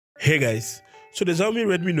Hey guys, so the Xiaomi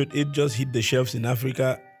Redmi Note 8 just hit the shelves in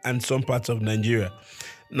Africa and some parts of Nigeria.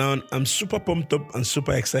 Now, I'm super pumped up and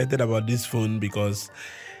super excited about this phone because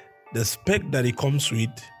the spec that it comes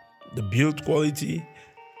with, the build quality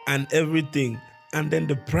and everything, and then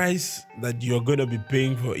the price that you're going to be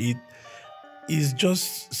paying for it is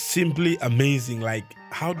just simply amazing. Like,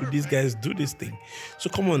 how do these guys do this thing?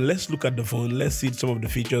 So come on, let's look at the phone, let's see some of the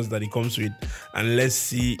features that it comes with, and let's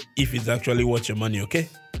see if it's actually worth your money, okay?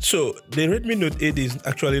 So the Redmi Note 8 is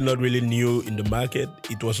actually not really new in the market.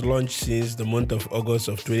 It was launched since the month of August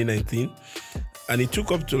of 2019, and it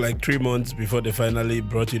took up to like 3 months before they finally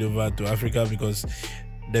brought it over to Africa, because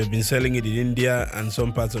they've been selling it in India and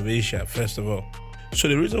some parts of Asia first of all. So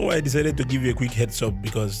the reason why I decided to give you a quick heads up,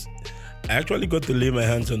 because I actually got to lay my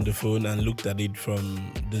hands on the phone and looked at it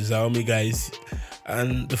from the Xiaomi guys,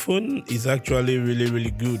 and the phone is actually really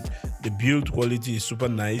good. The build quality is super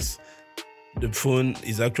nice. The phone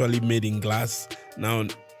is actually made in glass. Now,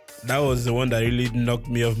 that was the one that really knocked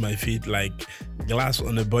me off my feet, like glass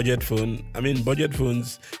on a budget phone. I mean, budget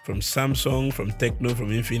phones from Samsung, from Tecno, from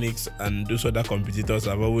Infinix, and those other competitors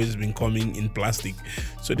have always been coming in plastic.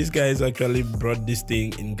 So these guys actually brought this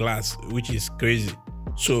thing in glass, which is crazy.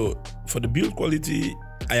 So for the build quality,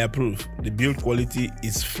 I approve. The build quality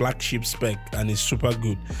is flagship spec and it's super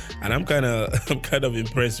good, and I'm kind of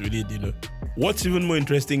impressed with it, you know. What's even more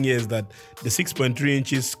interesting here is that the 6.3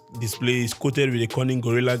 inches display is coated with a Corning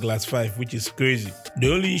Gorilla Glass 5, which is crazy.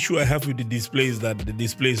 The only issue I have with the display is that the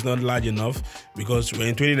display is not large enough, because we're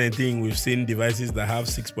in 2019, we've seen devices that have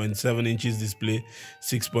 6.7 inches display,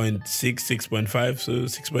 6.6, 6.5, so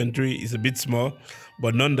 6.3 is a bit small,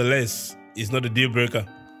 but nonetheless, it's not a deal breaker.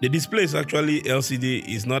 The display is actually LCD,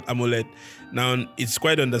 it's not AMOLED. Now, it's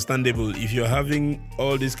quite understandable if you're having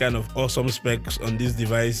all these kind of awesome specs on this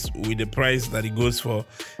device with the price that it goes for,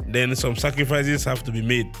 then some sacrifices have to be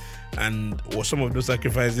made, and some of those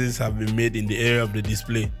sacrifices have been made in the area of the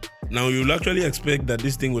display. Now, you'll actually expect that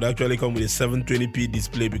this thing would actually come with a 720p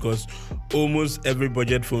display, because almost every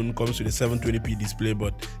budget phone comes with a 720p display,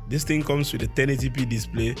 but this thing comes with a 1080p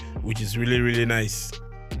display, which is really nice.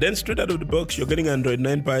 Then straight out of the box, you're getting Android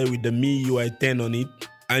 9 Pie with the MIUI 10 on it,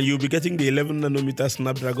 and you'll be getting the 11nm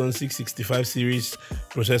Snapdragon 665 series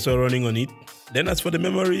processor running on it. Then as for the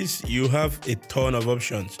memories, you have a ton of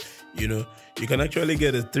options. You know, you can actually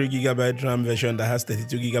get a 3GB RAM version that has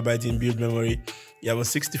 32GB inbuilt memory. You have a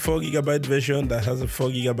 64GB version that has a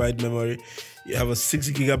 4GB memory. You have a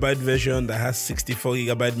 6GB version that has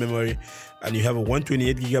 64GB memory, and you have a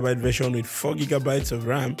 128GB version with 4GB of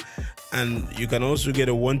RAM, and you can also get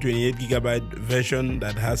a 128GB version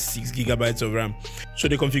that has 6GB of RAM. So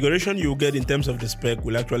the configuration you get in terms of the spec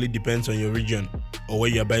will actually depend on your region or where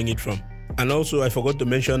you're buying it from. And also, I forgot to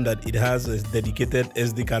mention that it has a dedicated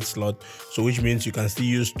SD card slot, so which means you can still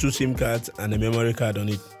use 2 SIM cards and a memory card on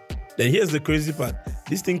it. Then here's the crazy part.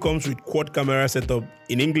 This thing comes with quad camera setup.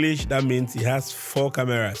 In English, that means it has 4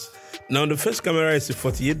 cameras. Now, the first camera is a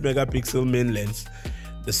 48 megapixel main lens.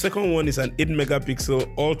 The second one is an 8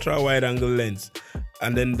 megapixel ultra wide angle lens.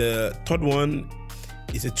 And then the third one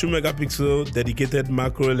is a 2 megapixel dedicated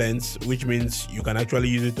macro lens, which means you can actually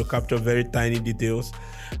use it to capture very tiny details.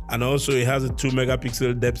 And also it has a 2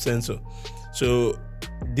 megapixel depth sensor. So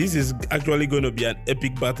this is actually going to be an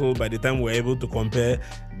epic battle by the time we're able to compare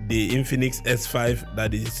the Infinix S5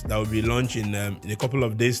 that will be launched in a couple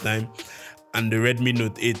of days time, and the Redmi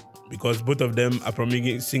Note 8, because both of them are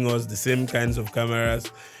promising us the same kinds of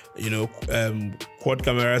cameras, you know, quad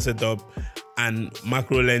camera setup and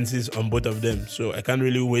macro lenses on both of them. So I can't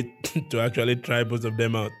really wait to actually try both of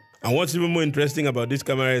them out. And what's even more interesting about this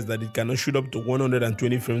camera is that it cannot shoot up to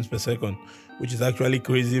 120 frames per second, which is actually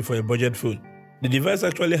crazy for a budget phone. The device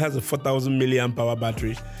actually has a 4000 mAh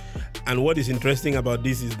battery, and what is interesting about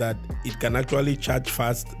this is that it can actually charge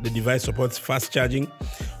fast. The device supports fast charging,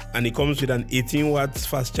 and it comes with an 18 watts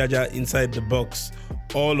fast charger inside the box.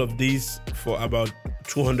 All of these for about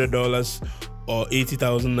 $200 or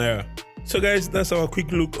 80,000 naira. So guys, that's our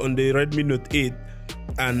quick look on the Redmi Note 8,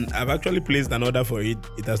 and I've actually placed an order for it.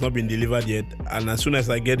 It has not been delivered yet, and as soon as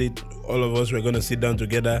I get it, all of us, we're going to sit down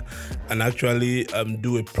together and actually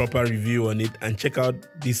do a proper review on it and check out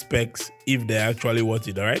these specs if they're actually worth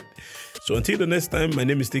it. All right, so until the next time, my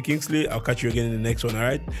name is T Kingsley. I'll catch you again in the next one. All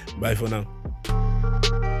right, bye for now.